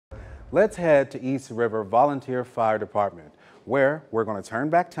Let's head to East River Volunteer Fire Department, where we're going to turn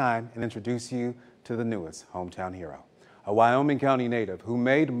back time and introduce you to the newest hometown hero, a Wyoming County native who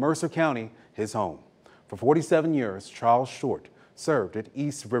made Mercer County his home. For 47 years, Charles Short served at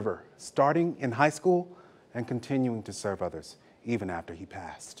East River, starting in high school and continuing to serve others even after he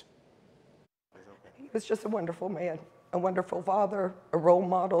passed. He was just a wonderful man, a wonderful father, a role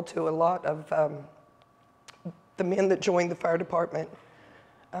model to a lot of the men that joined the fire department.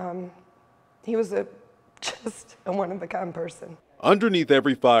 He was just a one-of-a-kind person. Underneath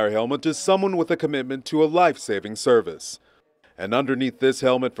every fire helmet is someone with a commitment to a life-saving service. And underneath this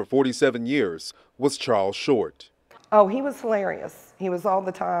helmet for 47 years was Charles Short. Oh, he was hilarious. He was all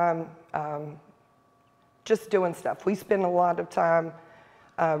the time just doing stuff. We spent a lot of time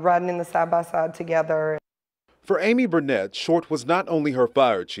riding in the side-by-side together. For Amy Burnett, Short was not only her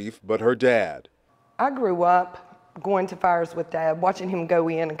fire chief, but her dad. I grew up going to fires with Dad, watching him go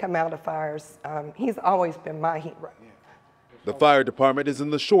in and come out of fires. He's always been my hero. The fire department is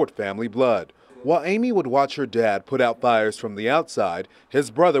in the Short family blood. While Amy would watch her dad put out fires from the outside,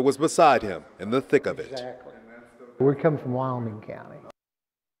 his brother was beside him in the thick of it. Exactly. We come from Wyoming County.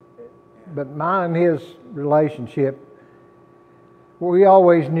 But mine and his relationship, we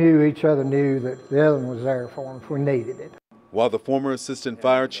always knew each other knew that the other one was there for him if we needed it. While the former assistant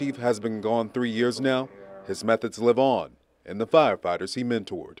fire chief has been gone 3 years now, his methods live on in the firefighters he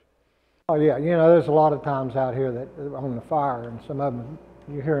mentored. Oh yeah, you know, there's a lot of times out here that on the fire, and some of them,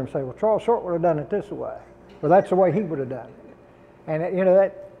 you hear them say, well, Charles Short would have done it this way. Well, that's the way he would have done it. And you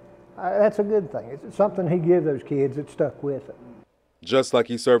know, that's a good thing. It's something he gave those kids that stuck with it. Just like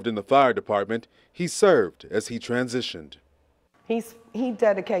he served in the fire department, he served as he transitioned. He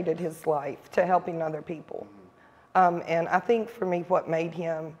dedicated his life to helping other people. And I think for me, what made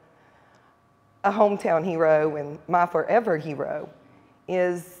him a hometown hero and my forever hero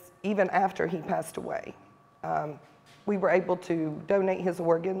is even after he passed away. We were able to donate his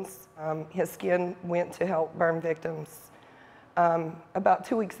organs. His skin went to help burn victims. About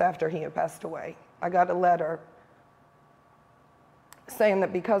 2 weeks after he had passed away, I got a letter saying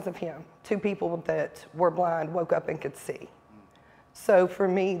that because of him, 2 people that were blind woke up and could see. So for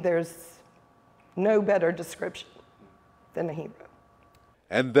me, there's no better description than a hero.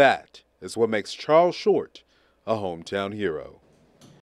 And that is what makes Charles Short a hometown hero.